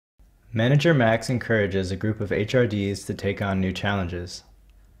Manager Max encourages a group of HRDs to take on new challenges.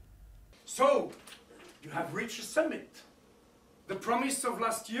 So, you have reached a summit. The promise of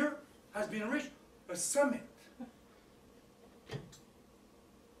last year has been reached, a summit. But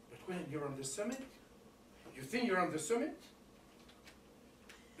when you're on the summit, you think you're on the summit,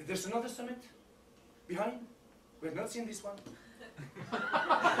 but there's another summit behind. We have not seen this one.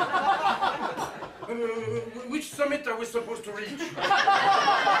 Which summit are we supposed to reach?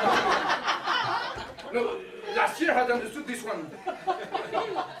 No, last year I had understood this one.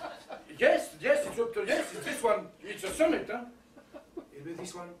 Yes, it's this one. It's a summit, huh? It'll be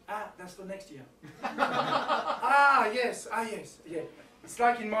this one. Ah, that's for next year. Yes, yeah. It's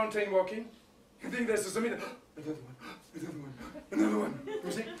like in mountain walking. You think there's a summit, another one.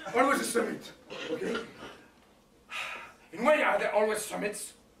 You see, always a summit, okay? And why are there always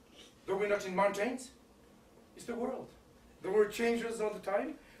summits, though we're not in mountains? It's the world. The world changes all the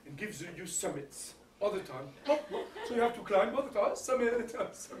time and gives you summits all the time. So you have to climb all the time, summit,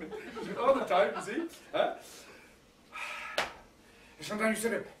 all the time, you see? Huh? And sometimes you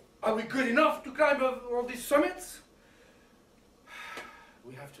say, are we good enough to climb all these summits?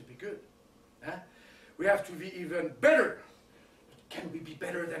 We have to be good. Huh? We have to be even better. But can we be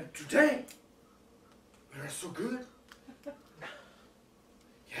better than today? We are so good.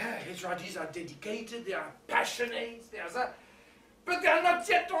 Yeah, HRDs are dedicated, they are passionate, they are that, but they are not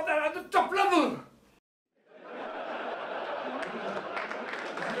yet on the top level.